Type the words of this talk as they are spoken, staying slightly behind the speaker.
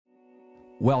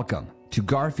Welcome to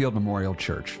Garfield Memorial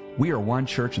Church. We are one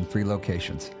church in 3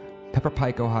 locations: Pepper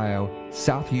Pike, Ohio,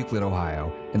 South Euclid,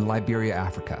 Ohio, and Liberia,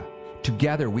 Africa.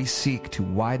 Together, we seek to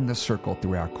widen the circle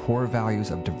through our core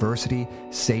values of diversity,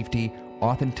 safety,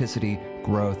 authenticity,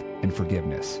 growth, and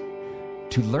forgiveness.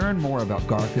 To learn more about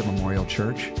Garfield Memorial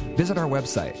Church, visit our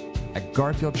website at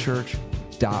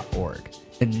garfieldchurch.org.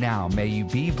 And now, may you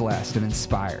be blessed and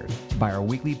inspired by our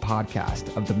weekly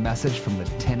podcast of the message from the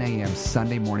 10 a.m.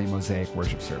 Sunday morning Mosaic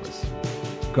worship service.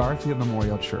 Garfield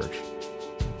Memorial Church,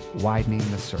 widening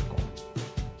the circle.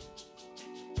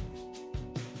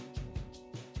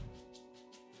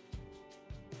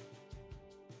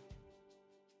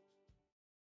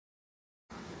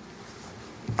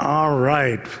 All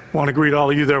right. Want to greet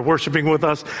all of you that are worshiping with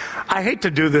us. I hate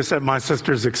to do this at my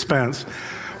sister's expense,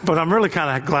 but I'm really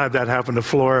kind of glad that happened to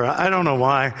Flora. I don't know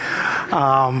why.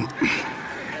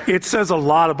 It says a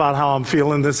lot about how I'm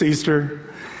feeling this Easter.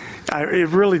 It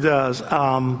really does.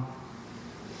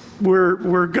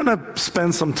 We're going to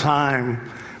spend some time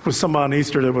with somebody on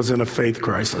Easter that was in a faith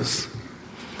crisis.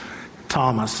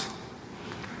 Thomas.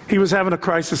 He was having a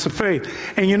crisis of faith.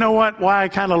 And you know what? Why I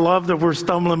kind of love that we're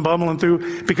bumbling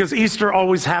through? Because Easter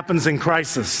always happens in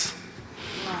crisis.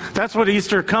 That's what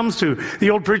Easter comes to. The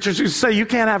old preachers used to say, you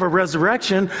can't have a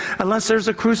resurrection unless there's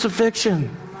a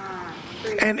crucifixion.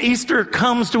 And Easter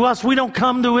comes to us. We don't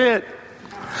come to it.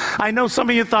 I know some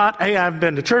of you thought, hey, I've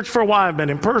been to church for a while, I've been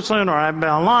in person, or I've been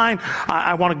online,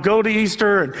 I want to go to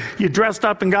Easter, and you dressed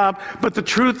up and got up. But the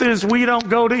truth is, we don't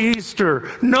go to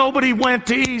Easter. Nobody went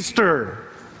to Easter.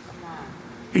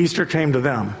 Easter came to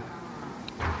them.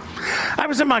 I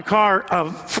was in my car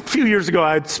a few years ago.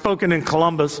 I had spoken in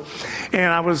Columbus,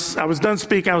 and I was done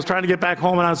speaking. I was trying to get back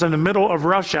home, and I was in the middle of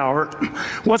rush hour.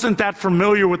 Wasn't that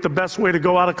familiar with the best way to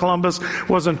go out of Columbus.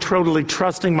 Wasn't totally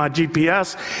trusting my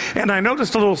GPS. And I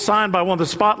noticed a little sign by one of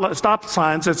the stop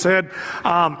signs that said,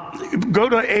 go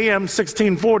to AM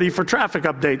 1640 for traffic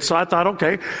updates. So I thought,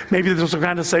 okay, maybe this will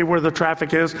kind of say where the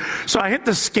traffic is. So I hit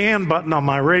the scan button on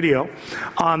my radio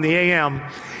on the AM,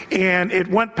 and it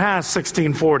went past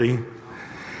 1640.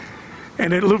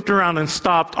 And it looped around and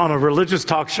stopped on a religious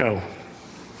talk show.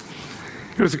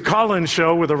 It was a call-in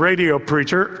show with a radio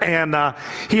preacher, and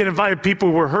he had invited people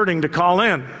who were hurting to call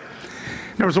in.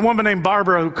 There was a woman named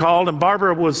Barbara who called, and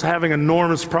Barbara was having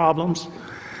enormous problems.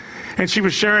 And she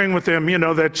was sharing with him,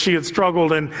 that she had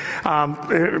struggled and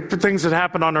things had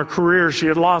happened on her career. She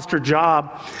had lost her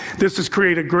job. This has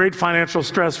created great financial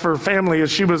stress for her family as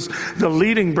she was the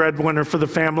leading breadwinner for the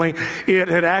family. It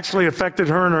had actually affected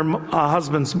her and her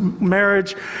husband's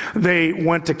marriage. They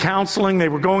went to counseling. They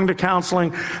were going to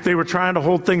counseling. They were trying to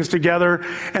hold things together.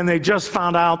 And they just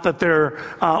found out that their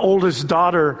oldest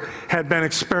daughter had been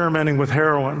experimenting with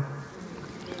heroin.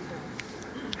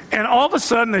 And all of a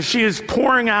sudden, as she is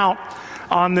pouring out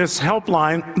on this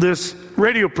helpline, this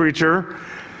radio preacher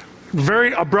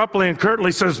very abruptly and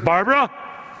curtly says, Barbara,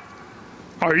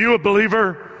 are you a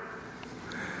believer?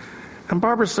 And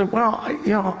Barbara said, well,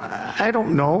 I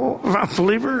don't know if I'm a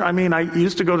believer. I mean, I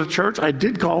used to go to church. I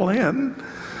did call in.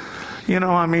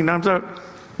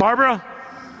 Barbara,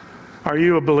 are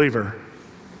you a believer?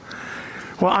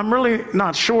 Well, I'm really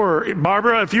not sure.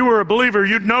 Barbara, if you were a believer,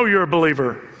 you'd know you're a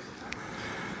believer.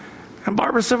 And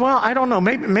Barbara said, well, I don't know.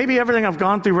 Maybe everything I've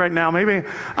gone through right now, maybe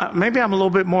I'm a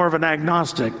little bit more of an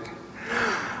agnostic.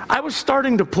 I was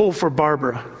starting to pull for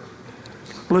Barbara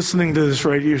listening to this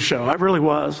radio show. I really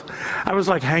was. I was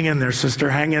like, hang in there, sister.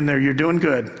 Hang in there. You're doing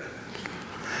good.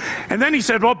 And then he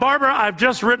said, well, Barbara, I've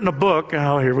just written a book.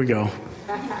 Oh, here we go.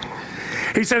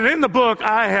 He said, in the book,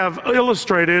 I have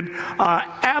illustrated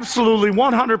absolutely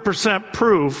 100%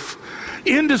 proof,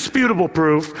 indisputable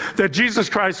proof that Jesus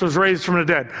Christ was raised from the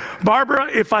dead. Barbara,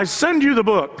 if I send you the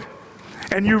book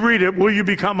and you read it, will you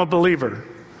become a believer?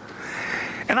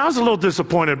 And I was a little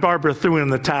disappointed. Barbara threw in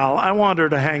the towel. I wanted her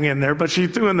to hang in there, but she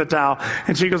threw in the towel.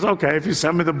 And she goes, okay, if you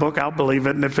send me the book, I'll believe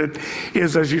it. And if it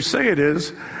is as you say it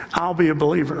is, I'll be a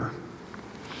believer.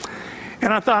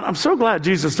 And I thought, I'm so glad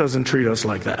Jesus doesn't treat us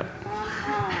like that.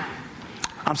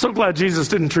 I'm so glad Jesus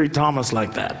didn't treat Thomas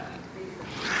like that.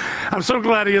 I'm so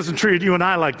glad he hasn't treated you and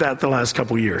I like that the last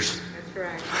couple years. That's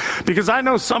right. Because I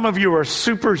know some of you are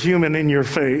superhuman in your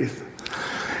faith,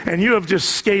 and you have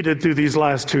just skated through these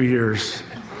last 2 years.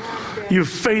 You've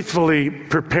faithfully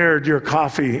prepared your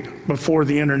coffee before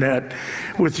the internet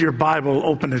with your Bible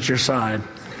open at your side.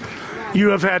 You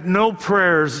have had no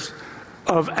prayers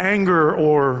of anger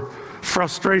or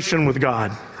frustration with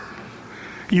God.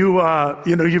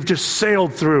 You've just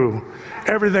sailed through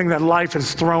everything that life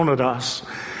has thrown at us.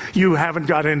 You haven't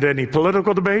got into any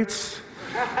political debates.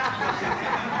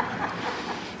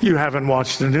 You haven't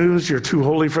watched the news. You're too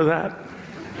holy for that.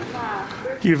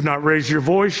 You've not raised your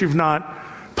voice. You've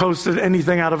not posted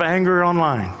anything out of anger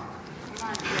online.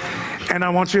 And I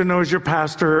want you to know, as your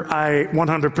pastor, I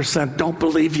 100% don't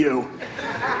believe you.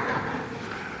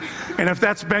 And if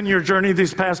that's been your journey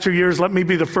these past 2 years, let me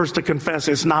be the first to confess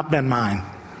it's not been mine.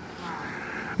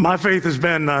 My faith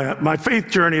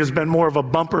journey has been more of a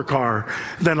bumper car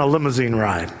than a limousine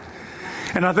ride.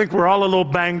 And I think we're all a little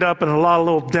banged up and a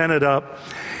little dented up.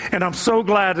 And I'm so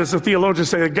glad, as the theologians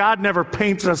say, that God never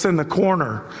paints us in the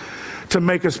corner to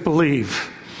make us believe.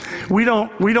 We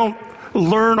don't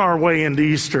learn our way into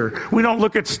Easter. We don't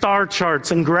look at star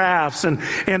charts and graphs and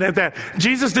at that.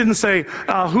 Jesus didn't say,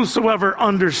 whosoever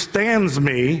understands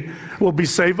me will be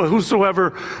saved, but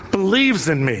whosoever believes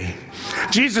in me.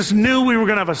 Jesus knew we were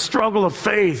going to have a struggle of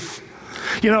faith.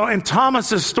 In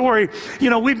Thomas's story,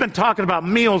 we've been talking about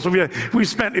meals. We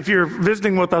spent, if you're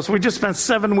visiting with us, we just spent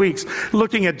 7 weeks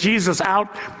looking at Jesus out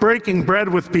breaking bread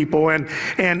with people. And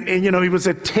he was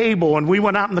at table, and we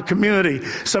went out in the community.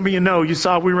 Some of you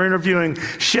saw we were interviewing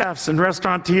chefs and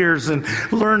restaurateurs and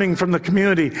learning from the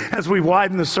community as we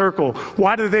widen the circle.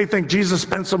 Why do they think Jesus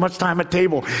spent so much time at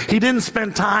table? He didn't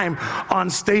spend time on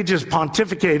stages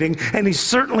pontificating, and he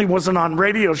certainly wasn't on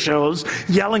radio shows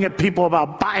yelling at people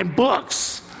about buying books.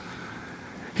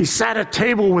 He sat at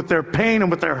table with their pain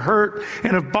and with their hurt.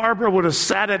 And if Barbara would have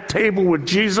sat at table with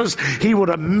Jesus, he would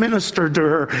have ministered to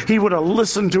her. He would have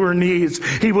listened to her needs.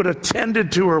 He would have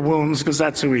tended to her wounds, because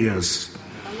that's who he is.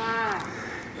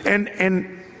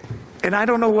 And I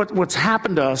don't know what's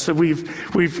happened to us. We've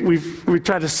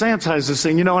tried to sanitize this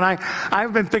thing, and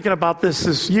I've been thinking about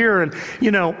this year, and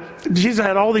Jesus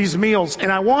had all these meals,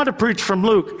 and I wanted to preach from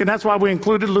Luke, and that's why we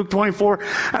included Luke 24.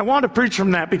 I wanted to preach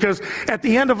from that because at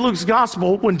the end of Luke's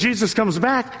gospel, when Jesus comes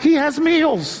back, he has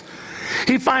meals.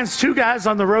 He finds 2 guys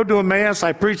on the road to Emmaus.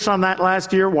 I preached on that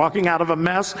last year, walking out of a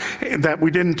mess that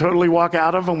we didn't totally walk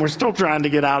out of, and we're still trying to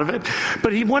get out of it.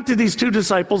 But he went to these 2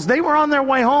 disciples. They were on their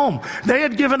way home. They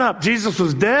had given up. Jesus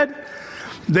was dead.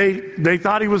 They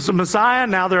thought he was the Messiah.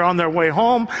 Now they're on their way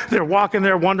home. They're walking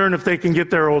there wondering if they can get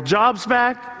their old jobs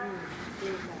back.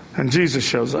 And Jesus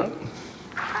shows up.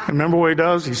 And remember what he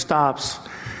does? He stops,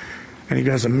 and he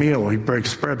has a meal. He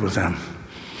breaks bread with them.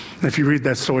 If you read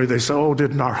that story, they say, oh,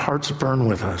 didn't our hearts burn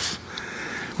with us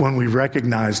when we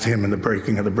recognized him in the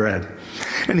breaking of the bread?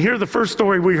 And here, the first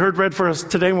story we heard read for us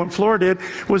today, what Flora did,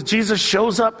 was Jesus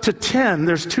shows up to 10.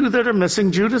 There's 2 that are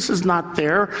missing. Judas is not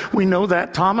there. We know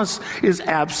that. Thomas is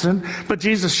absent. But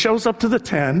Jesus shows up to the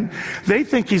 10. They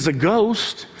think he's a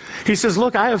ghost. He says,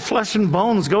 look, I have flesh and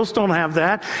bones. Ghosts don't have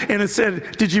that. And it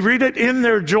said, did you read it? In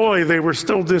their joy, they were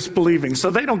still disbelieving. So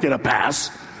they don't get a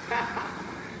pass.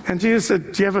 And Jesus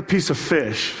said, do you have a piece of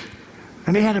fish?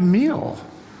 And he had a meal.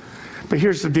 But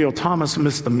here's the deal. Thomas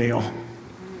missed the meal.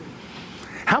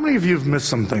 How many of you have missed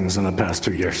some things in the past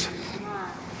 2 years?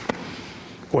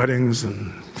 Weddings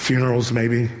and funerals,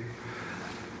 maybe.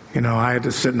 I had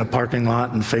to sit in a parking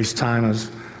lot and FaceTime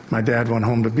as my dad went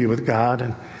home to be with God.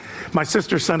 And my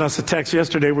sister sent us a text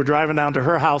yesterday. We're driving down to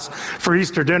her house for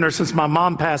Easter dinner since my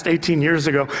mom passed 18 years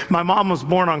ago. My mom was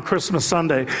born on Christmas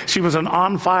Sunday. She was an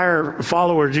on-fire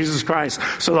follower of Jesus Christ.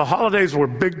 So the holidays were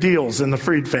big deals in the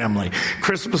Freed family.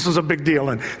 Christmas was a big deal,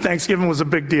 and Thanksgiving was a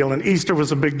big deal, and Easter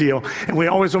was a big deal. And we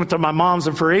always went to my mom's,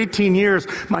 and for 18 years,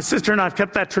 my sister and I have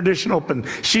kept that tradition open.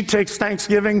 She takes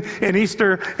Thanksgiving and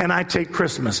Easter, and I take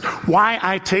Christmas. Why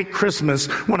I take Christmas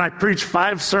when I preach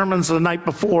 5 sermons the night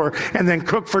before and then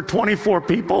cook for 24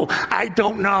 people, I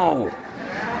don't know.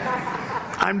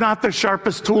 I'm not the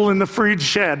sharpest tool in the Freed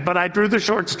shed, but I drew the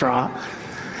short straw.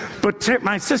 But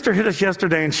my sister hit us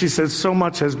yesterday, and she said, so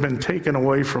much has been taken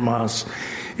away from us.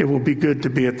 It will be good to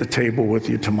be at the table with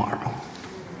you tomorrow.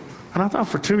 And I thought,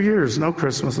 for 2 years, no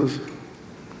Christmases,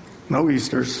 no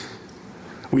Easters.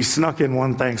 We snuck in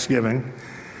one Thanksgiving,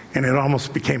 and it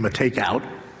almost became a takeout.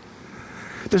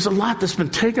 There's a lot that's been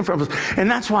taken from us. And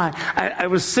that's why I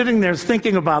was sitting there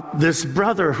thinking about this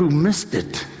brother who missed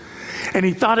it. And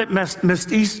he thought it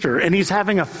missed Easter. And he's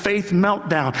having a faith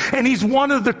meltdown. And he's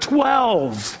one of the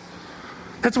 12.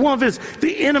 That's one of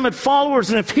the intimate followers.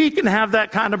 And if he can have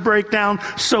that kind of breakdown,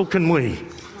 so can we.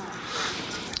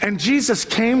 And Jesus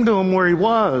came to him where he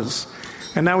was.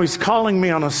 And now he's calling me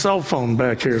on a cell phone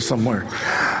back here somewhere.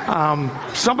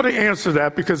 Somebody answer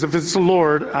that, because if it's the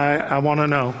Lord, I want to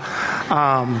know.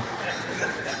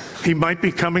 He might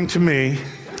be coming to me.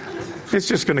 It's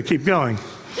just going to keep going.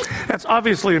 That's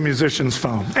obviously a musician's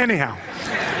phone. Anyhow,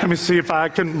 let me see if I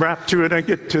can wrap to it and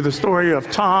get to the story of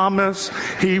Thomas.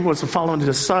 He was a following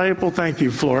disciple. Thank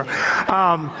you, Flora.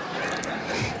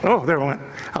 Oh, there it went.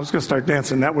 I was going to start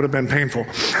dancing. That would have been painful.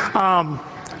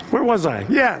 Where was I?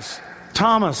 Yes.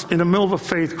 Thomas in the middle of a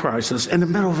faith crisis, in the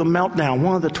middle of a meltdown,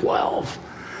 one of the 12.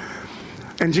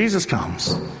 And Jesus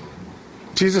comes.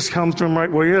 Jesus comes to him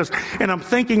right where he is. And I'm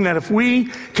thinking that if we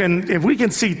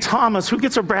can see Thomas, who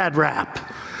gets a bad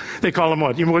rap. They call him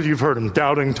what? You've heard him,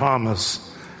 Doubting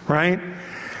Thomas, right?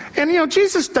 And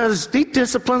Jesus he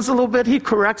disciplines a little bit. He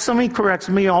corrects him. He corrects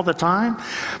me all the time.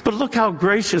 But look how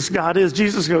gracious God is.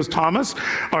 Jesus goes, Thomas,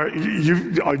 are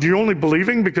you only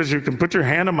believing because you can put your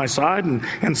hand on my side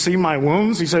and see my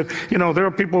wounds? He said, there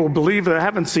are people who believe that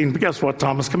haven't seen. But guess what,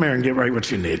 Thomas? Come here and get right what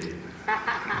you need.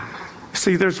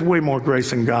 See, there's way more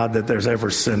grace in God than there's ever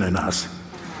sin in us.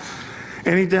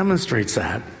 And he demonstrates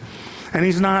that. And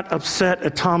he's not upset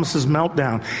at Thomas's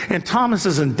meltdown. And Thomas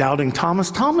isn't doubting Thomas.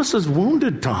 Thomas is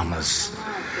wounded Thomas.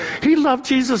 He loved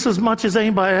Jesus as much as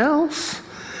anybody else.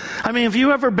 I mean, have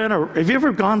you ever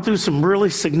gone through some really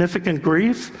significant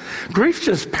grief? Grief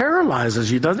just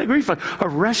paralyzes you, doesn't it? Grief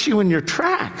arrests you in your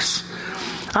tracks.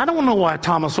 I don't know why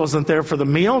Thomas wasn't there for the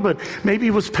meal, but maybe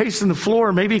he was pacing the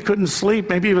floor. Maybe he couldn't sleep.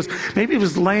 Maybe he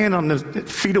was laying on the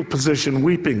fetal position,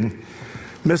 weeping,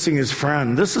 missing his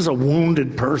friend. This is a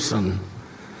wounded person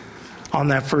on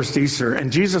that first Easter. And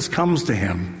Jesus comes to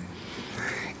him.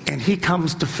 And he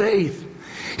comes to faith.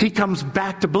 He comes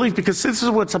back to belief, because this is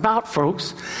what it's about,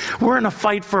 folks. We're in a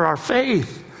fight for our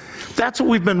faith. That's what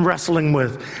we've been wrestling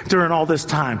with during all this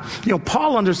time.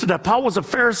 Paul understood that. Paul was a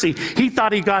Pharisee. He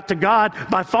thought he got to God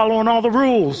by following all the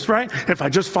rules, right? If I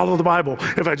just follow the Bible,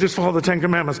 if I just follow the Ten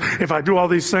Commandments, if I do all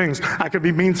these things, I could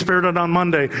be mean-spirited on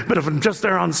Monday. But if I'm just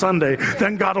there on Sunday,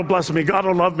 then God will bless me. God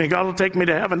will love me. God will take me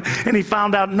to heaven. And he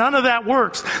found out none of that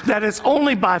works. That it's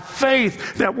only by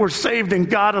faith that we're saved in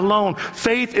God alone.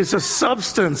 Faith is a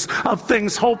substance of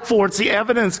things hoped for. It's the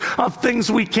evidence of things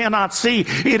we cannot see.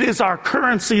 It is our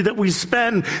currency that we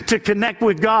spend to connect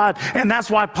with God. And that's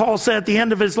why Paul said at the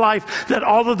end of his life that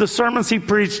all of the sermons he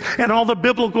preached and all the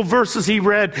biblical verses he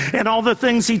read and all the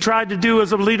things he tried to do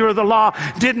as a leader of the law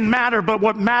didn't matter. But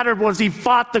what mattered was he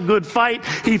fought the good fight,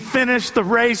 he finished the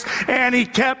race, and he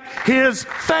kept his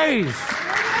faith.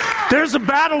 There's a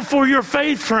battle for your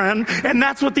faith, friend, and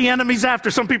that's what the enemy's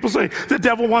after. Some people say, the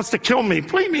devil wants to kill me.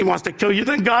 What do you mean he wants to kill you?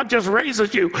 Then God just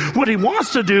raises you. What he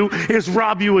wants to do is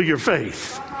rob you of your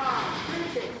faith.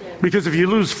 Because if you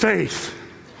lose faith,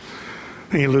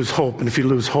 then you lose hope. And if you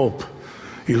lose hope,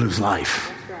 you lose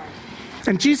life.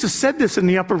 And Jesus said this in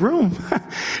the upper room.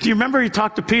 Do you remember he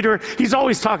talked to Peter? He's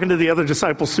always talking to the other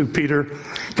disciples through Peter,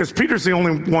 because Peter's the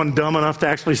only one dumb enough to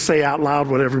actually say out loud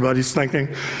what everybody's thinking.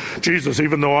 Jesus,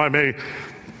 even though I may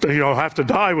have to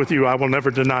die with you, I will never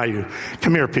deny you.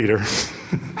 Come here, Peter.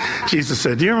 Jesus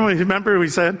said, do you remember who he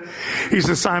said? He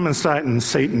said, Simon,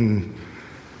 Satan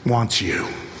wants you.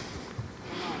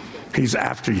 He's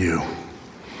after you.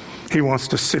 He wants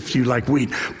to sift you like wheat.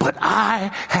 But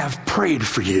I have prayed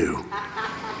for you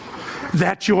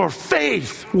that your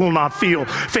faith will not fail.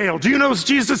 Do you notice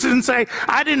Jesus didn't say,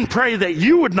 I didn't pray that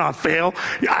you would not fail.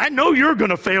 I know you're going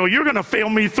to fail. You're going to fail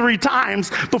me 3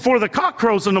 times before the cock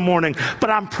crows in the morning. But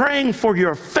I'm praying for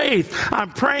your faith.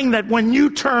 I'm praying that when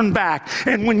you turn back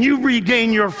and when you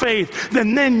regain your faith,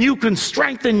 then you can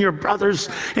strengthen your brothers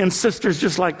and sisters,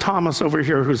 just like Thomas over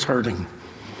here who's hurting.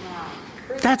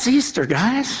 That's Easter,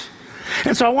 guys.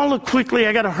 And so I want to look quickly,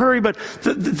 I got to hurry, but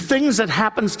the things that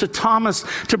happens to Thomas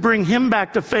to bring him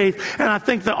back to faith, and I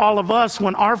think that all of us,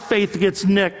 when our faith gets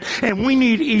nicked and we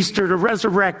need Easter to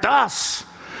resurrect us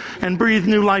and breathe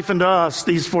new life into us,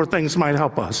 these 4 things might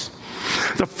help us.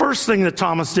 The first thing that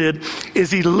Thomas did is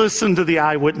he listened to the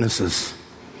eyewitnesses.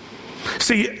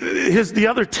 See, the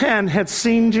other 10 had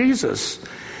seen Jesus.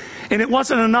 And it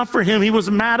wasn't enough for him. He was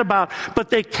mad about, but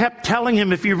they kept telling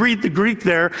him. If you read the Greek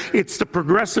there, it's the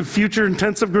progressive future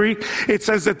intensive Greek. It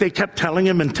says that they kept telling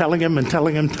him and telling him and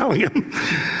telling him.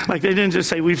 Like they didn't just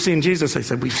say, we've seen Jesus. They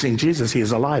said, we've seen Jesus. He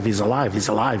is alive. He's alive. He's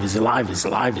alive. He's alive. He's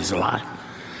alive. He's alive.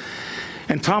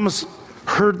 And Thomas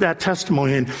heard that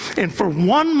testimony. And for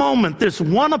one moment, this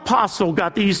one apostle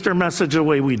got the Easter message the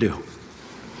way we do.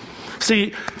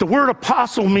 See, the word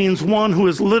apostle means one who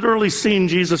has literally seen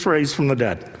Jesus raised from the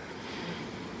dead.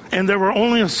 And there were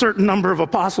only a certain number of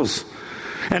apostles.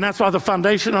 And that's why the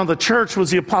foundation of the church was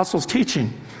the apostles'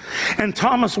 teaching. And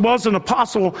Thomas was an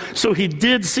apostle, so he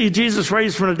did see Jesus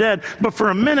raised from the dead. But for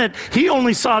a minute, he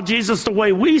only saw Jesus the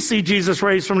way we see Jesus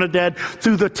raised from the dead,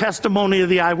 through the testimony of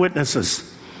the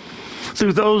eyewitnesses,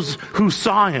 through those who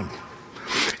saw him.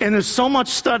 And there's so much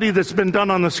study that's been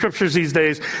done on the scriptures these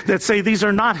days that say these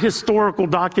are not historical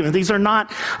documents. These are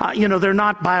not, they're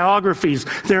not biographies.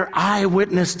 They're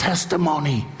eyewitness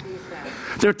testimony.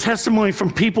 They're testimony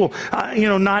from people,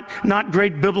 not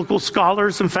great biblical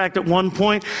scholars. In fact, at one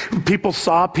point, people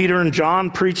saw Peter and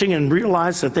John preaching and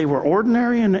realized that they were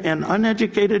ordinary and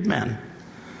uneducated men.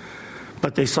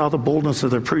 But they saw the boldness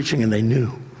of their preaching and they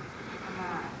knew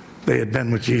they had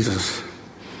been with Jesus.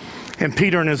 And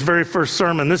Peter, in his very first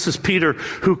sermon, this is Peter,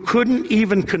 who couldn't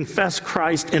even confess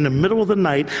Christ in the middle of the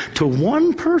night to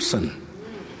one person.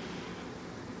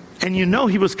 And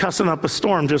he was cussing up a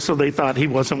storm just so they thought he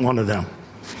wasn't one of them.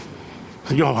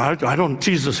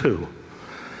 Jesus who?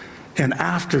 And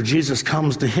after Jesus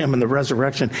comes to him in the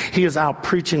resurrection, he is out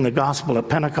preaching the gospel at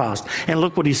Pentecost. And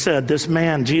look what he said. This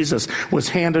man, Jesus, was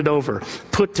handed over,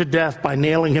 put to death by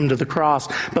nailing him to the cross.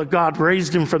 But God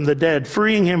raised him from the dead,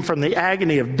 freeing him from the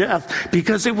agony of death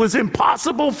because it was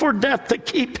impossible for death to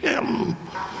keep him.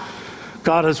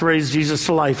 God has raised Jesus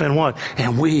to life, and what?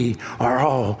 And we are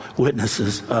all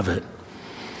witnesses of it.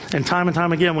 And time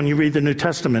again, when you read the New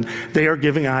Testament, they are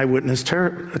giving eyewitness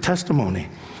testimony.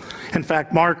 In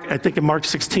fact, I think in Mark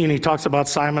 16, he talks about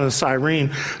Simon of Cyrene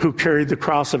who carried the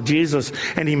cross of Jesus.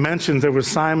 And he mentions there was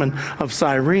Simon of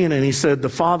Cyrene, and he said, the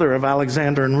father of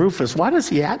Alexander and Rufus. Why does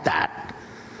he add that?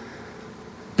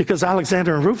 Because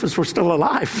Alexander and Rufus were still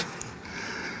alive.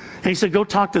 And he said, go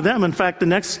talk to them. In fact, the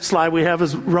next slide we have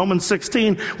is Romans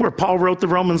 16, where Paul wrote the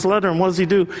Romans letter. And what does he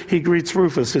do? He greets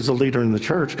Rufus, who's a leader in the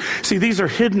church. See, these are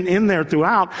hidden in there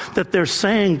throughout that they're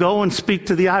saying, go and speak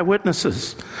to the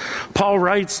eyewitnesses. Paul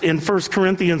writes in 1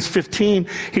 Corinthians 15,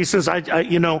 he says,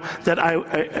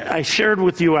 I shared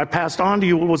with you, I passed on to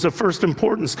you what was of first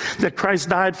importance, that Christ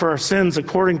died for our sins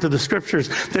according to the scriptures,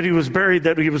 that he was buried,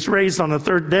 that he was raised on the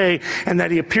third day, and that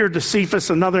he appeared to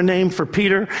Cephas, another name for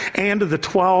Peter, and to the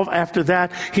 12. After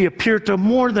that, he appeared to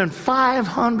more than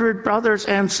 500 brothers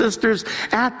and sisters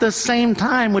at the same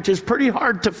time, which is pretty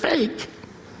hard to fake.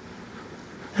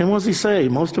 And what does he say?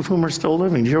 Most of whom are still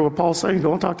living. Do you hear what Paul's saying?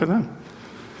 Go and talk to them.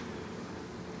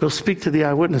 Go speak to the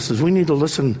eyewitnesses. We need to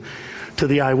listen to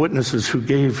the eyewitnesses who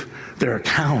gave their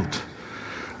account.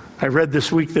 I read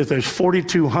this week that there's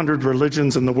 4,200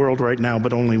 religions in the world right now,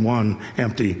 but only one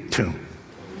empty tomb.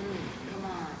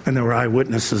 And there were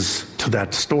eyewitnesses to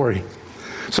that story.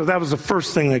 So that was the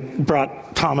first thing that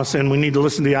brought Thomas in. We need to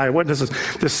listen to the eyewitnesses.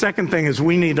 The second thing is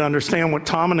we need to understand what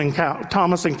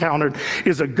Thomas encountered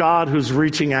is a God who's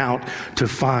reaching out to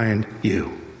find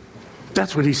you.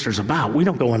 That's what Easter's about. We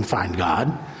don't go and find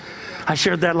God. I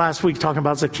shared that last week talking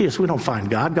about Zacchaeus. We don't find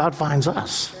God. God finds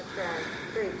us.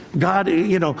 God,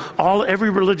 every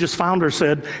religious founder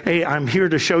said, hey, I'm here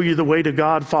to show you the way to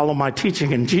God, follow my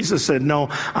teaching. And Jesus said, no,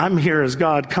 I'm here as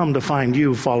God, come to find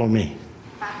you, follow me.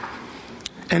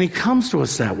 And he comes to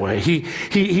us that way. He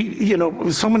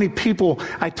so many people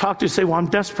I talk to say, well, I'm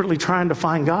desperately trying to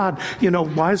find God.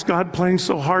 Why is God playing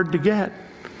so hard to get?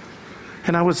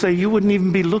 And I would say, you wouldn't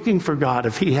even be looking for God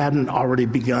if he hadn't already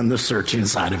begun the search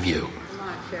inside of you.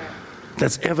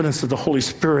 That's evidence of the Holy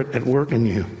Spirit at work in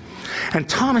you.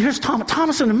 And here's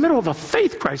Thomas in the middle of a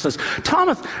faith crisis.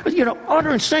 Thomas,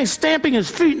 uttering, stamping his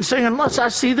feet and saying, unless I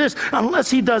see this, unless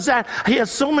he does that. He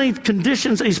has so many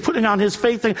conditions that he's putting on his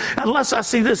faith thing. Unless I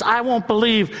see this, I won't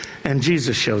believe. And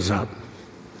Jesus shows up.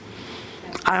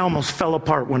 I almost fell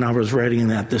apart when I was writing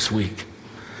that this week.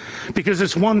 Because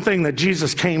it's one thing that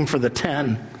Jesus came for the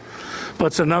 10, but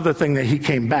it's another thing that he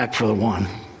came back for the one.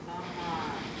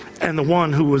 And the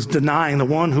one who was denying, the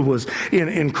one who was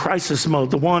in crisis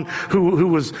mode, the one who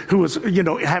was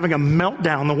having a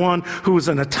meltdown, the one who was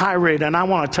in a tirade. And I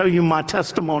want to tell you my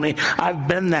testimony. I've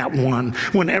been that one.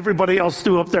 When everybody else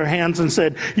threw up their hands and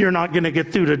said, you're not going to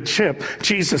get through the ship,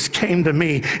 Jesus came to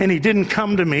me. And he didn't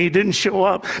come to me, he didn't show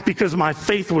up because my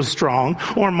faith was strong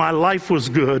or my life was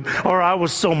good or I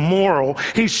was so moral.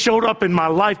 He showed up in my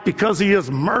life because he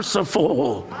is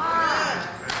merciful.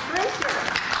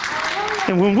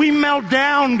 And when we melt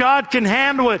down, God can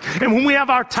handle it. And when we have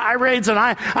our tirades, and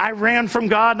I ran from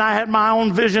God and I had my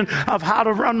own vision of how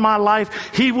to run my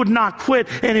life, he would not quit.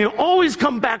 And he'll always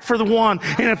come back for the one.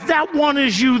 And if that one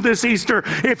is you this Easter,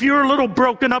 if you're a little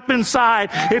broken up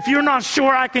inside, if you're not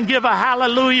sure I can give a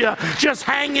hallelujah, just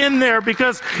hang in there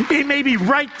because it may be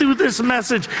right through this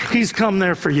message, he's come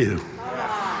there for you.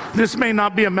 This may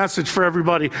not be a message for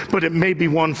everybody, but it may be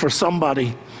one for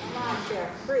somebody.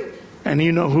 And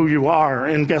you know who you are.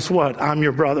 And guess what? I'm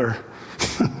your brother.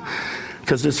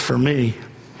 Because it's for me.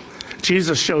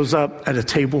 Jesus shows up at a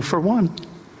table for one.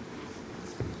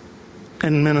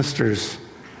 And ministers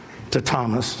to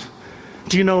Thomas.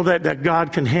 Do you know that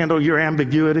God can handle your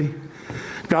ambiguity?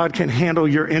 God can handle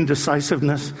your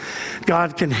indecisiveness.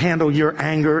 God can handle your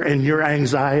anger and your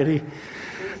anxiety.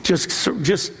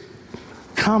 Just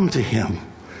come to him.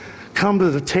 come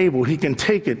to the table. He can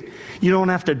take it. You don't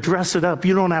have to dress it up.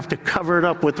 You don't have to cover it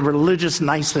up with religious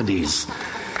niceties.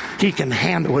 He can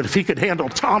handle it. If he could handle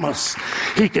Thomas,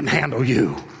 he can handle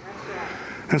you.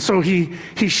 And so he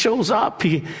shows up,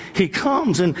 he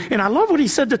comes, and I love what he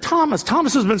said to Thomas.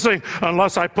 Thomas has been saying,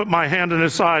 unless I put my hand in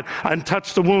his side and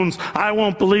touch the wounds, I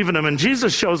won't believe in him. And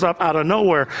Jesus shows up out of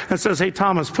nowhere and says, hey,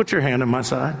 Thomas, put your hand in my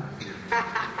side.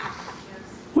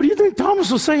 What do you think Thomas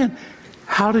was saying?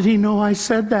 How did he know I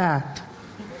said that?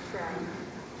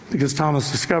 Because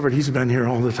Thomas discovered he's been here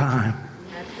all the time.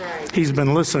 He's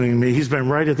been listening to me. He's been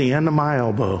right at the end of my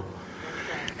elbow.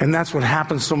 And that's what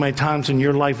happens so many times in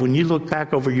your life when you look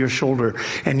back over your shoulder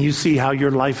and you see how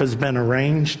your life has been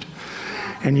arranged.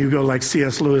 And you go like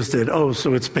C.S. Lewis did, oh,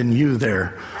 so it's been you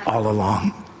there all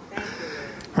along.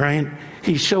 Right?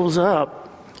 He shows up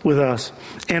with us.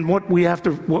 And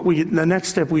the next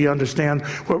step we understand,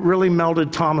 what really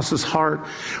melted Thomas's heart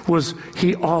was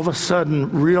he all of a sudden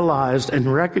realized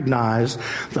and recognized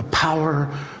the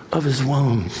power of his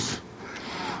wounds.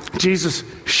 Jesus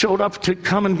showed up to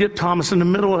come and get Thomas in the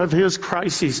middle of his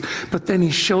crises, but then he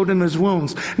showed him his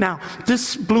wounds. Now,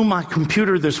 this blew my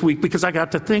computer this week because I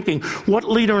got to thinking, what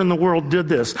leader in the world did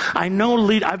this?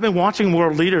 I've been watching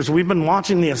world leaders. We've been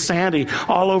watching the Asante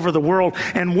all over the world,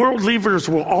 and world leaders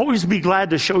will always be glad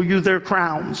to show you their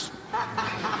crowns.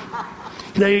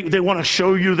 They want to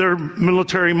show you their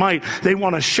military might. They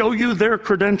want to show you their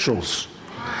credentials.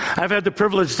 I've had the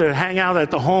privilege to hang out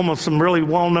at the home of some really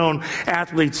well-known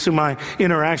athletes through my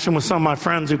interaction with some of my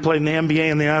friends who played in the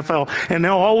NBA and the NFL, and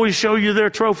they'll always show you their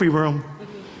trophy room.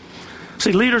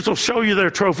 See, leaders will show you their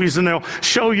trophies and they'll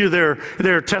show you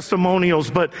their testimonials,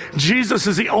 but Jesus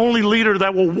is the only leader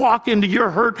that will walk into your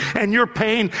hurt and your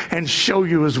pain and show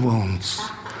you his wounds.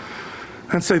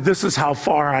 And say, this is how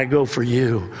far I go for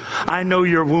you. I know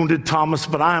you're wounded, Thomas,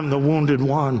 but I am the wounded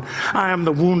one. I am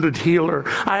the wounded healer.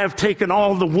 I have taken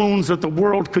all the wounds that the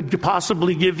world could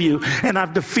possibly give you, and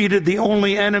I've defeated the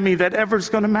only enemy that ever is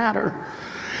going to matter.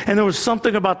 And there was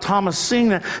something about Thomas seeing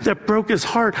that broke his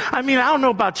heart. I mean, I don't know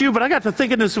about you, but I got to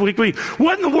thinking this week,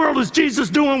 what in the world is Jesus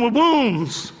doing with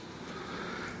wounds?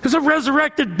 It's a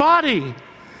resurrected body.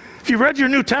 If you read your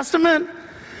New Testament,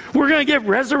 we're going to get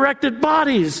resurrected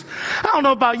bodies. I don't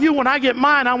know about you. When I get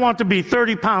mine, I want to be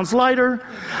 30 pounds lighter.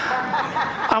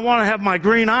 I want to have my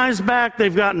green eyes back.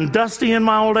 They've gotten dusty in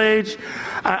my old age.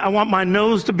 I want my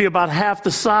nose to be about half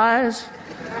the size.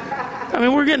 I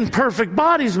mean, we're getting perfect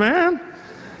bodies, man.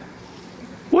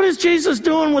 What is Jesus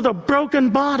doing with a broken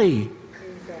body?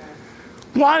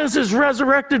 Why does his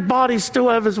resurrected body still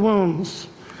have his wounds?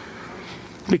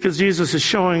 Because Jesus is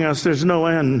showing us there's no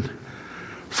end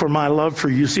for my love for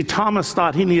you. See, Thomas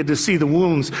thought he needed to see the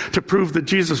wounds to prove that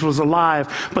Jesus was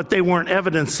alive, but they weren't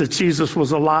evidence that Jesus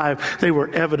was alive. They were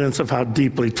evidence of how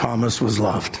deeply Thomas was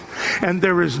loved. And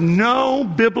there is no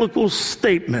biblical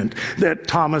statement that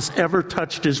Thomas ever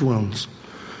touched his wounds.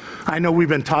 I know we've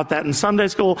been taught that in Sunday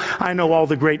school. I know all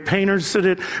the great painters said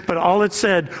it, but all it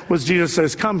said was Jesus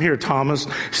says, come here, Thomas.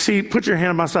 See, put your hand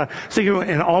on my side. See,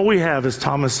 and all we have is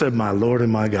Thomas said, my Lord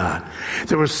and my God.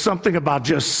 There was something about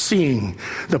just seeing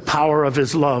the power of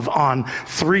his love on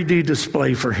 3D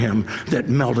display for him that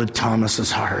melted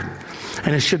Thomas's heart.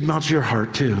 And it should melt your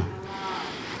heart too.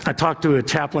 I talked to a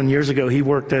chaplain years ago. He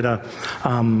worked at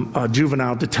a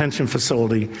juvenile detention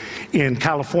facility in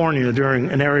California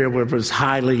during an area where it was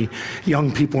highly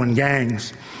young people in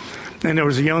gangs. And there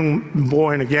was a young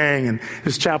boy in a gang, and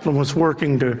his chaplain was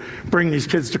working to bring these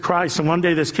kids to Christ. And one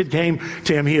day this kid came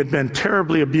to him. He had been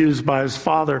terribly abused by his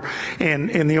father, and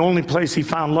the only place he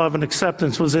found love and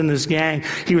acceptance was in this gang.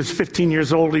 He was 15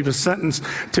 years old. He was sentenced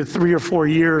to 3 or 4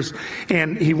 years,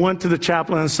 and he went to the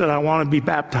chaplain and said, I want to be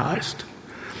baptized.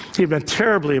 He had been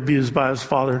terribly abused by his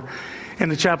father. And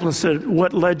the chaplain said,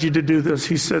 what led you to do this?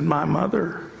 He said, my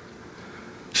mother.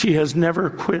 She has never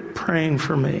quit praying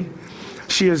for me.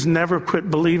 She has never quit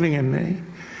believing in me.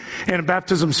 And a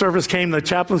baptism service came. The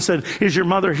chaplain said, is your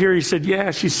mother here? He said,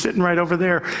 yeah, she's sitting right over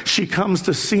there. She comes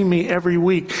to see me every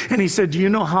week. And he said, do you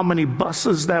know how many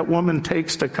buses that woman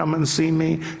takes to come and see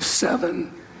me?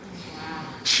 7.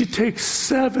 She takes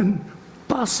 7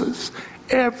 buses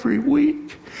every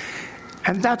week.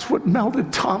 And that's what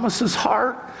melted Thomas's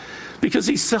heart, because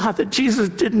he saw that Jesus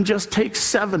didn't just take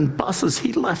 7 buses.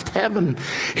 He left heaven.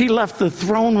 He left the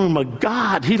throne room of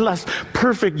God. He left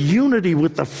perfect unity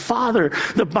with the Father.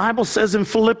 The Bible says in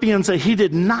Philippians that he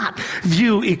did not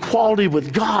view equality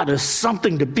with God as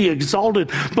something to be exalted,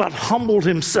 but humbled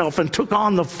himself and took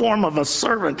on the form of a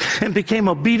servant and became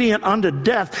obedient unto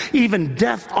death, even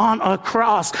death on a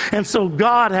cross. And so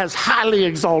God has highly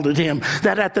exalted him,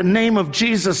 that at the name of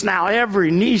Jesus now every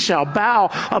knee shall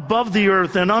bow above the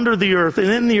earth and under the the earth and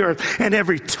in the earth, and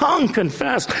every tongue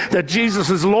confess that Jesus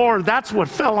is Lord. That's what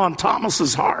fell on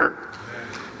Thomas's heart.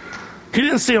 He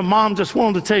didn't see a mom just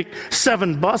willing to take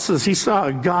 7 buses. He saw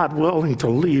a God willing to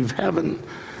leave heaven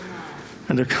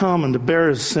and to come and to bear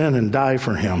his sin and die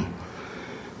for him.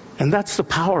 And that's the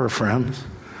power, friends.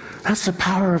 That's the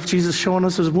power of Jesus showing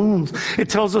us his wounds. It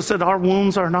tells us that our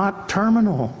wounds are not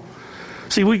terminal.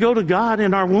 See, we go to God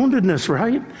in our woundedness,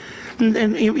 right?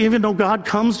 And even though God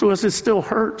comes to us, it still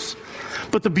hurts.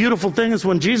 But the beautiful thing is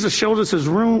when Jesus showed us his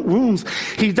wounds,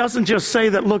 he doesn't just say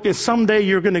that, look, if someday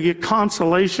you're going to get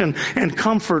consolation and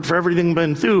comfort for everything you've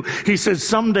been through. He says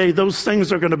someday those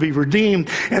things are going to be redeemed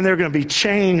and they're going to be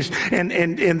changed and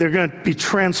they're going to be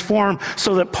transformed,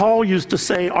 so that Paul used to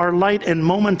say our light and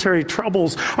momentary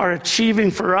troubles are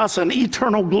achieving for us an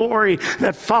eternal glory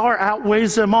that far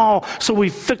outweighs them all. So we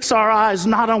fix our eyes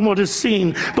not on what is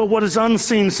seen, but what is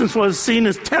unseen, since what is seen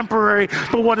is temporary,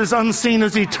 but what is unseen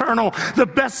is eternal. The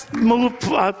best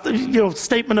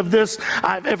statement of this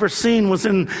I've ever seen was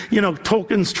in,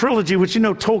 Tolkien's trilogy, which,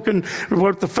 Tolkien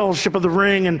wrote The Fellowship of the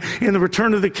Ring, and in The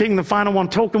Return of the King, the final one,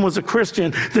 Tolkien was a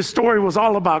Christian. This story was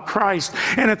all about Christ.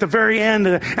 And at the very end,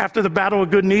 after the battle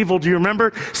of good and evil, do you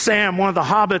remember? Sam, one of the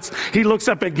hobbits, he looks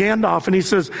up at Gandalf and he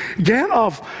says,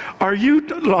 Gandalf, are you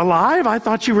alive? I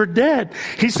thought you were dead.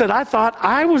 He said, I thought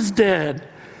I was dead.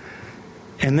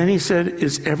 And then he said,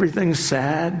 is everything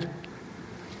sad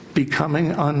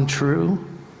becoming untrue?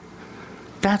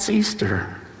 That's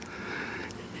Easter.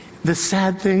 The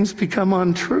sad things become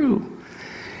untrue.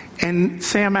 And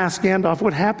Sam asked Gandalf,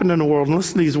 what happened in the world? And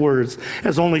listen to these words,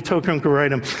 as only Tolkien could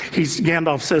write them.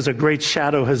 Gandalf says, a great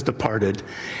shadow has departed.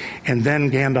 And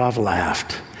then Gandalf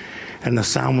laughed. And the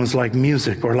sound was like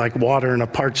music or like water in a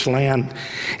parched land.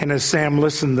 And as Sam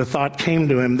listened, the thought came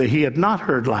to him that he had not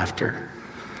heard laughter,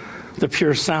 the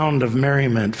pure sound of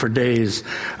merriment for days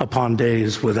upon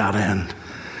days without end.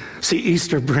 See,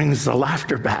 Easter brings the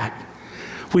laughter back.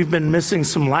 We've been missing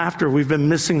some laughter. We've been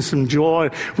missing some joy.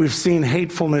 We've seen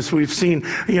hatefulness. We've seen,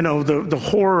 the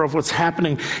horror of what's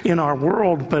happening in our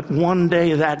world. But one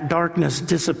day that darkness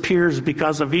disappears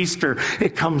because of Easter.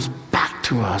 It comes back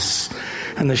to us,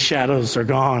 and the shadows are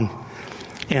gone,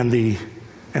 and the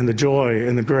joy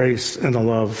and the grace and the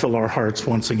love fill our hearts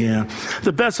once again.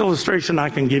 The best illustration I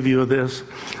can give you of this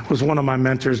was one of my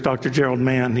mentors, Dr. Gerald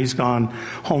Mann. He's gone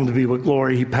home to be with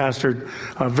glory. He pastored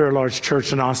a very large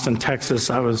church in Austin, Texas.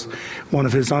 I was one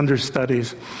of his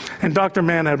understudies. And Dr.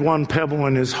 Mann had one pebble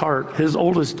in his heart. His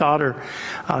oldest daughter,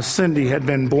 Cindy, had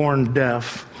been born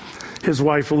deaf. His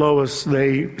wife, Lois,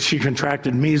 she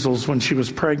contracted measles when she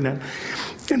was pregnant.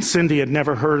 And Cindy had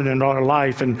never heard it in her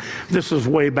life. And this was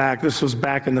way back. This was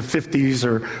back in the 50s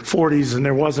or 40s, and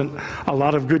there wasn't a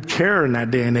lot of good care in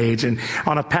that day and age. And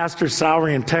on a pastor's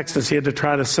salary in Texas, he had to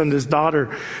try to send his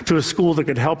daughter to a school that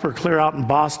could help her clear out in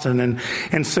Boston.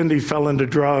 And Cindy fell into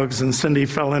drugs, and Cindy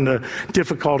fell into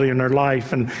difficulty in her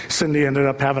life. And Cindy ended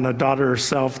up having a daughter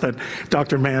herself that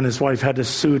Dr. Mann, his wife, had to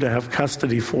sue to have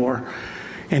custody for.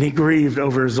 And he grieved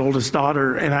over his oldest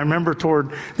daughter. And I remember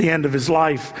toward the end of his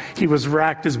life, he was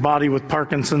racked his body with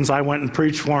Parkinson's. I went and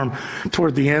preached for him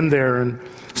toward the end there. And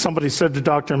somebody said to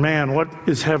Dr. Mann, what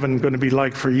is heaven going to be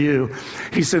like for you?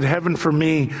 He said, heaven for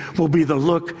me will be the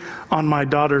look on my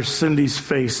daughter Cindy's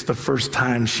face the first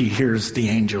time she hears the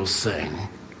angels sing.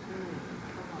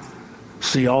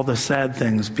 See, all the sad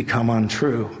things become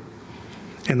untrue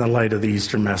in the light of the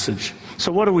Easter message.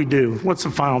 So what do we do? What's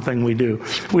the final thing we do?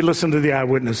 We listen to the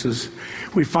eyewitnesses.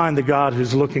 We find the God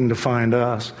who's looking to find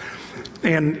us.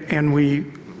 And we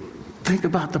think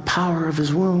about the power of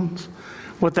his wounds,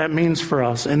 what that means for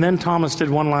us. And then Thomas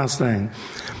did one last thing.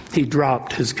 He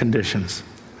dropped his conditions.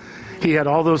 He had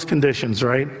all those conditions,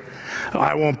 right?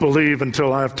 I won't believe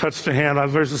until I have touched a hand on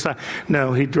versus side.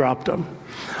 No, he dropped them.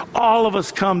 All of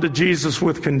us come to Jesus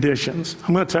with conditions.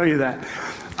 I'm going to tell you that.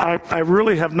 I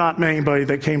really have not met anybody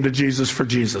that came to Jesus for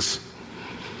Jesus.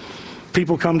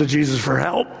 People come to Jesus for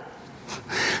help.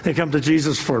 They come to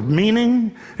Jesus for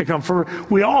meaning.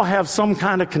 We all have some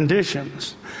kind of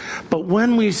conditions. But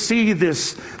when we see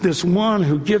this one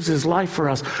who gives his life for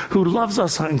us, who loves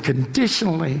us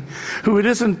unconditionally, who it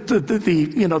isn't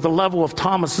the level of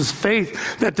Thomas's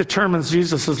faith that determines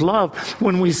Jesus' love,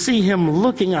 when we see him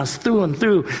looking us through and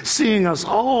through, seeing us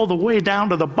all the way down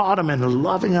to the bottom and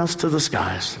loving us to the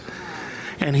skies.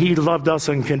 And he loved us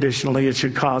unconditionally. It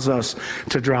should cause us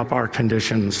to drop our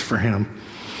conditions for him.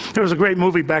 There was a great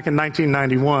movie back in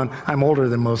 1991. I'm older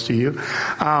than most of you.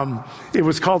 It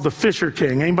was called The Fisher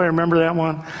King. Anybody remember that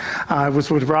one? It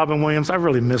was with Robin Williams. I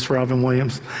really miss Robin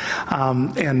Williams.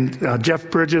 And Jeff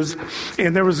Bridges.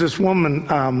 And there was this woman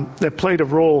that played a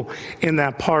role in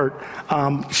that part.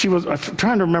 I'm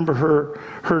trying to remember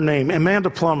her name, Amanda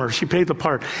Plummer. She played the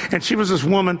part. And she was this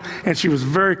woman, and she was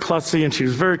very klutzy, and she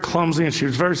was very clumsy, and she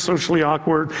was very socially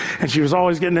awkward, and she was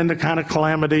always getting into kind of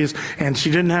calamities, and she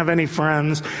didn't have any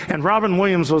friends. And Robin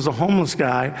Williams was a homeless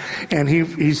guy, and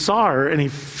he saw her, and he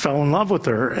fell in love with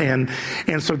her. And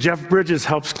so Jeff Bridges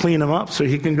helps clean him up so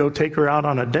he can go take her out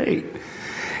on a date.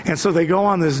 And so they go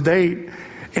on this date,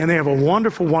 and they have a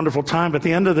wonderful, wonderful time. At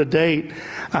the end of the date,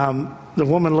 the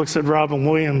woman looks at Robin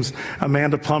Williams,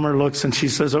 Amanda Plummer looks, and she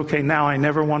says, okay, now I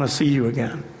never want to see you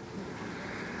again,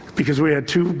 because we had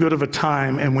too good of a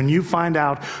time, and when you find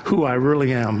out who I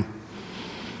really am,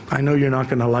 I know you're not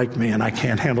going to like me, and I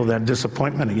can't handle that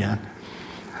disappointment again.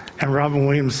 And Robin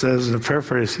Williams says, in a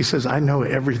paraphrase, he says, I know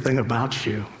everything about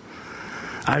you.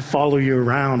 I follow you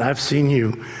around. I've seen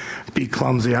you be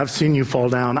clumsy. I've seen you fall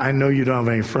down. I know you don't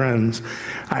have any friends.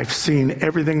 I've seen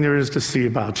everything there is to see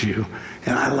about you,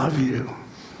 and I love you.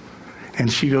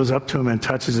 And she goes up to him and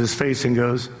touches his face and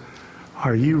goes,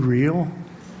 are you real?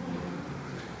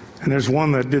 And there's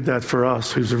one that did that for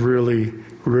us who's really,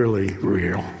 really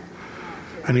real.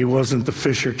 And he wasn't the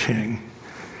Fisher King.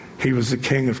 He was the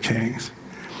King of Kings.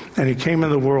 And he came in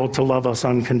the world to love us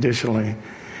unconditionally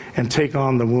and take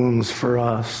on the wounds for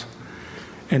us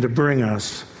and to bring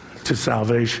us to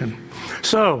salvation.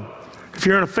 So, if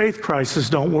you're in a faith crisis,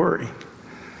 don't worry.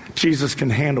 Jesus can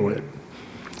handle it.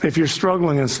 If you're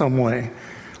struggling in some way,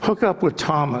 hook up with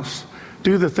Thomas.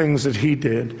 Do the things that he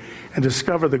did and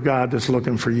discover the God that's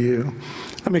looking for you.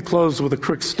 Let me close with a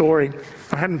quick story.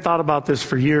 I hadn't thought about this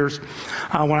for years.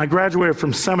 When I graduated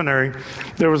from seminary,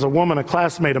 there was a woman, a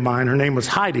classmate of mine. Her name was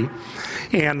Heidi.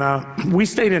 And we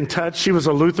stayed in touch. She was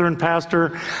a Lutheran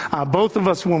pastor. Both of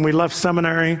us, when we left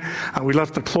seminary, we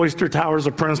left the cloister towers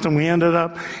of Princeton. We ended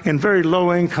up in very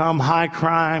low-income,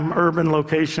 high-crime, urban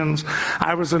locations.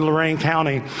 I was in Lorain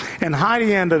County. And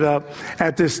Heidi ended up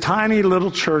at this tiny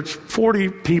little church, 40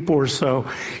 people or so,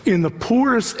 in the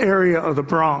poorest area of the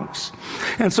Bronx.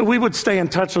 And so we would stay in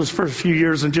touch those first few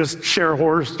years and just share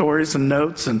horror stories and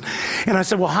notes. And I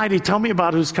said, well, Heidi, tell me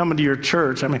about who's coming to your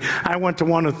church. I mean, I went to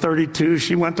one with 32.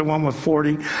 She went to one with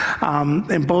 40.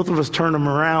 And both of us turned them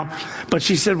around. But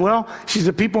she said,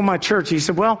 people in my church. He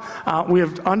said, we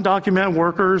have undocumented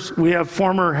workers. We have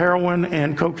former heroin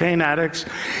and cocaine addicts.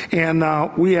 And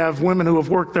we have women who have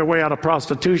worked their way out of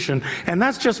prostitution. And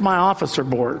that's just my officer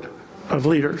board of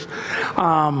leaders.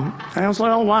 And I was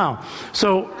like, oh, wow.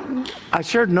 So I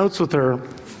shared notes with her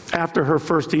after her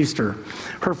first Easter.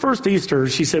 Her first Easter,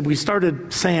 she said, we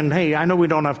started saying, hey, I know we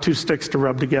don't have two sticks to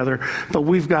rub together, but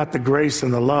we've got the grace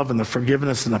and the love and the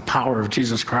forgiveness and the power of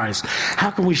Jesus Christ. How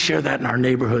can we share that in our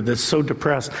neighborhood that's so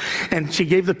depressed? And she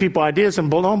gave the people ideas, and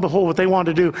lo and behold, what they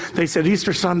wanted to do, they said,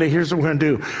 Easter Sunday, here's what we're going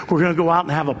to do. We're going to go out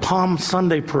and have a Palm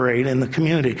Sunday parade in the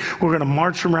community. We're going to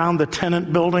march around the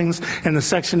tenant buildings and the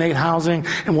Section 8 housing,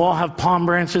 and we'll all have palm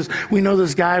branches. We know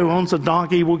this guy who owns a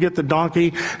donkey. We'll get the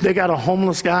donkey. They got a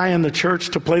homeless guy in the church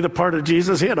to play the part of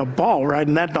Jesus. He had a ball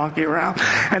riding that donkey around,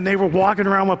 and they were walking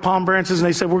around with palm branches, and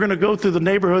they said, we're going to go through the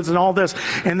neighborhoods and all this,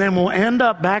 and then we'll end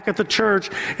up back at the church,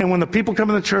 and when the people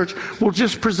come in the church, we'll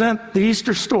just present the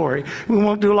Easter story. We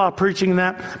won't do a lot of preaching in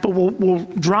that, but we'll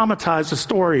dramatize the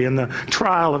story and the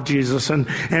trial of Jesus and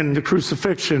the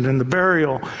crucifixion and the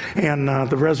burial and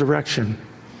the resurrection.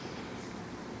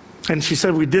 And she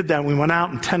said we did that. We went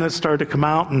out, and tenants started to come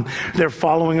out, and they're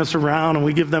following us around, and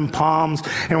we give them palms,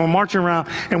 and we're marching around,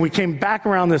 and we came back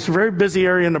around this very busy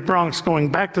area in the Bronx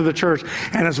going back to the church.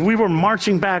 And as we were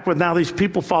marching back with now these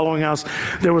people following us,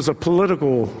 there was a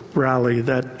political rally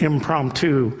that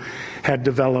impromptu had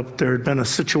developed. There had been a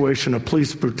situation of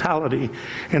police brutality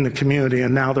in the community,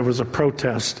 and now there was a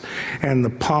protest. And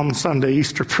the Palm Sunday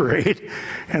Easter parade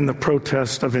and the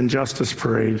protest of Injustice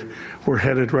parade were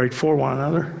headed right for one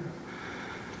another.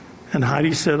 And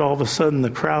Heidi said all of a sudden the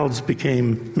crowds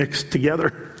became mixed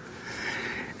together.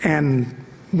 And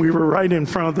we were right in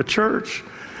front of the church.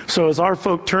 So as our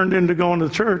folk turned in to go into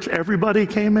the church, everybody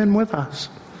came in with us.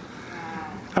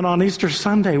 And on Easter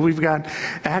Sunday, we've got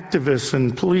activists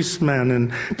and policemen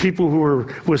and people who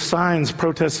were with signs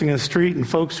protesting in the street, and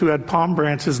folks who had palm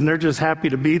branches, and they're just happy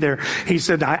to be there. He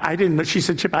said, she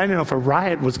said, Chip, I didn't know if a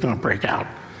riot was going to break out.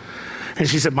 And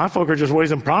she said, my folk are just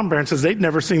waving palm branches. They'd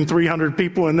never seen 300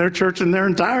 people in their church in their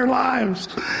entire lives.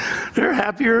 They're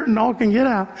happier than all can get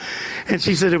out. And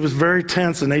she said it was very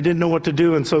tense, and they didn't know what to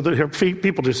do. And so her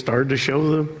people just started to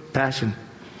show the passion.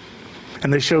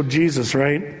 And they showed Jesus,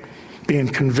 right, being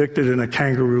convicted in a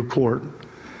kangaroo court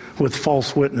with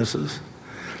false witnesses.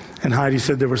 And Heidi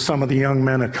said there were some of the young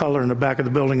men of color in the back of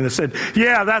the building, and they said,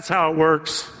 yeah, that's how it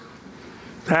works.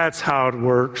 That's how it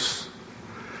works.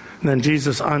 And then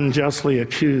Jesus unjustly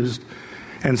accused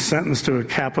and sentenced to a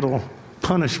capital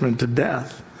punishment, to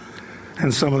death.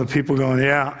 And some of the people going,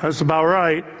 yeah, that's about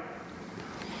right.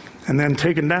 And then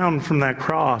taken down from that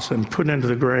cross and put into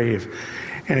the grave.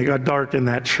 And it got dark in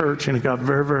that church, and it got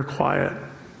very, very quiet.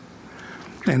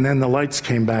 And then the lights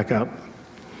came back up.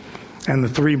 And the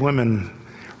three women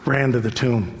ran to the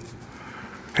tomb.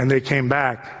 And they came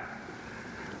back.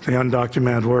 The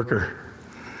undocumented worker,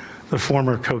 the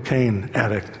former cocaine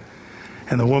addict,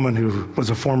 and the woman who was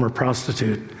a former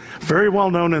prostitute. Very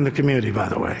well known in the community, by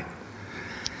the way.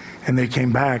 And they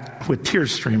came back with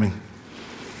tears streaming.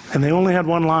 And they only had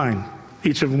one line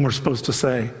each of them were supposed to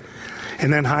say.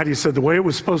 And then Heidi said the way it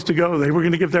was supposed to go, they were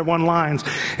going to give their one lines.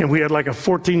 And we had like a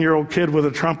 14-year-old kid with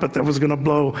a trumpet that was going to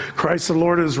blow, Christ the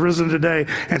Lord is risen today.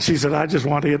 And she said, I just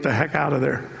want to get the heck out of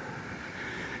there.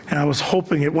 And I was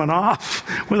hoping it went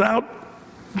off without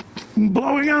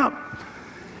blowing up.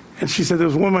 And she said,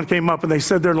 this woman came up and they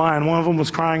said their line. One of them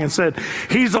was crying and said,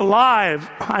 he's alive.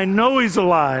 I know he's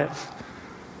alive.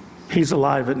 He's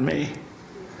alive in me.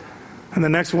 And the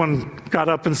next one got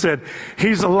up and said,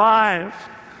 he's alive.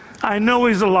 I know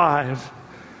he's alive.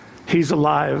 He's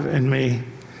alive in me.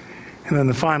 And then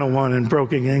the final one in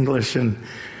broken English and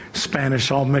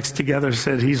Spanish all mixed together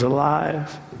said, he's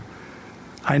alive.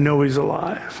 I know he's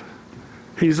alive.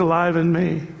 He's alive in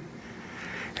me.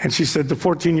 And she said the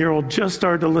 14-year-old just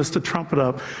started to lift the trumpet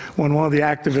up when one of the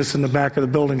activists in the back of the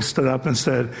building stood up and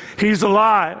said, he's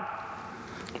alive.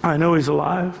 I know he's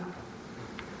alive.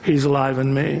 He's alive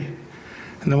in me.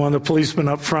 And then one of the policemen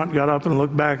up front got up and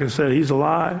looked back and said, he's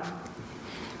alive.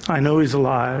 I know he's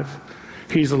alive.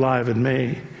 He's alive in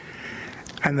me.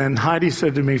 And then Heidi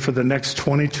said to me for the next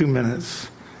 22 minutes,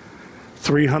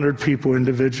 300 people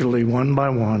individually, one by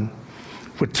one,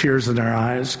 with tears in their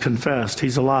eyes, confessed,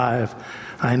 he's alive.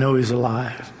 I know he's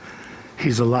alive.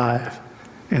 He's alive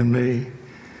in me.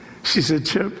 She said,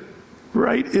 Chip,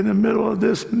 right in the middle of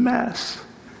this mess,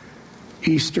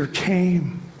 Easter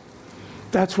came.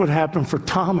 That's what happened for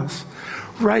Thomas.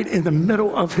 Right in the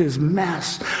middle of his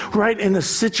mess, right in the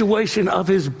situation of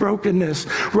his brokenness,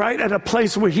 right at a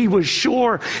place where he was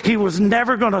sure he was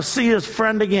never going to see his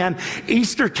friend again.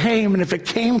 Easter came, and if it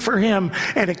came for him,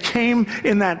 and it came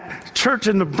in that church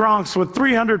in the Bronx with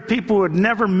 300 people who had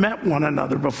never met one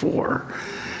another before,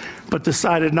 but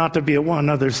decided not to be at one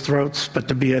another's throats, but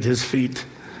to be at his feet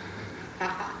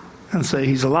and say,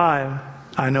 he's alive.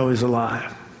 I know he's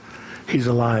alive. He's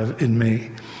alive in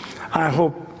me. I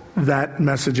hope that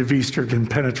message of Easter can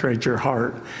penetrate your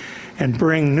heart and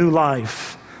bring new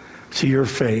life to your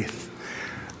faith.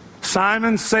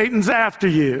 Simon, Satan's after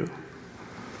you,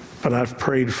 but I've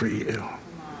prayed for you.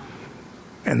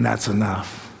 And that's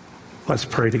enough. Let's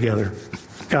pray together.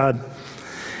 God,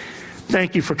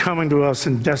 thank you for coming to us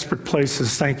in desperate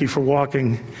places. Thank you for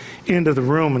walking into the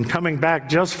room and coming back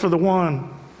just for the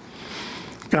one.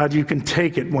 God, you can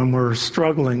take it when we're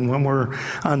struggling, when we're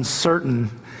uncertain.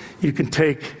 You can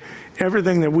take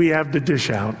everything that we have to dish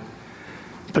out.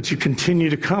 But you continue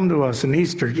to come to us in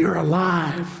Easter. You're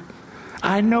alive.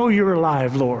 I know you're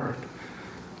alive, Lord,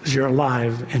 because you're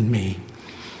alive in me.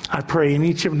 I pray in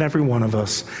each and every one of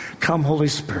us, come Holy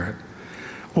Spirit,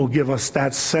 will give us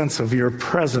that sense of your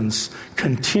presence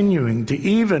continuing to,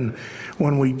 even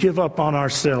when we give up on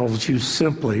ourselves, you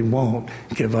simply won't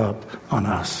give up on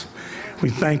us. We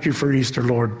thank you for Easter,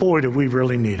 Lord. Boy, do we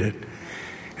really need it.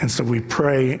 And so we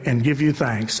pray and give you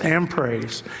thanks and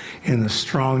praise in the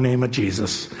strong name of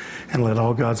Jesus. And let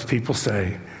all God's people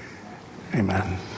say, amen.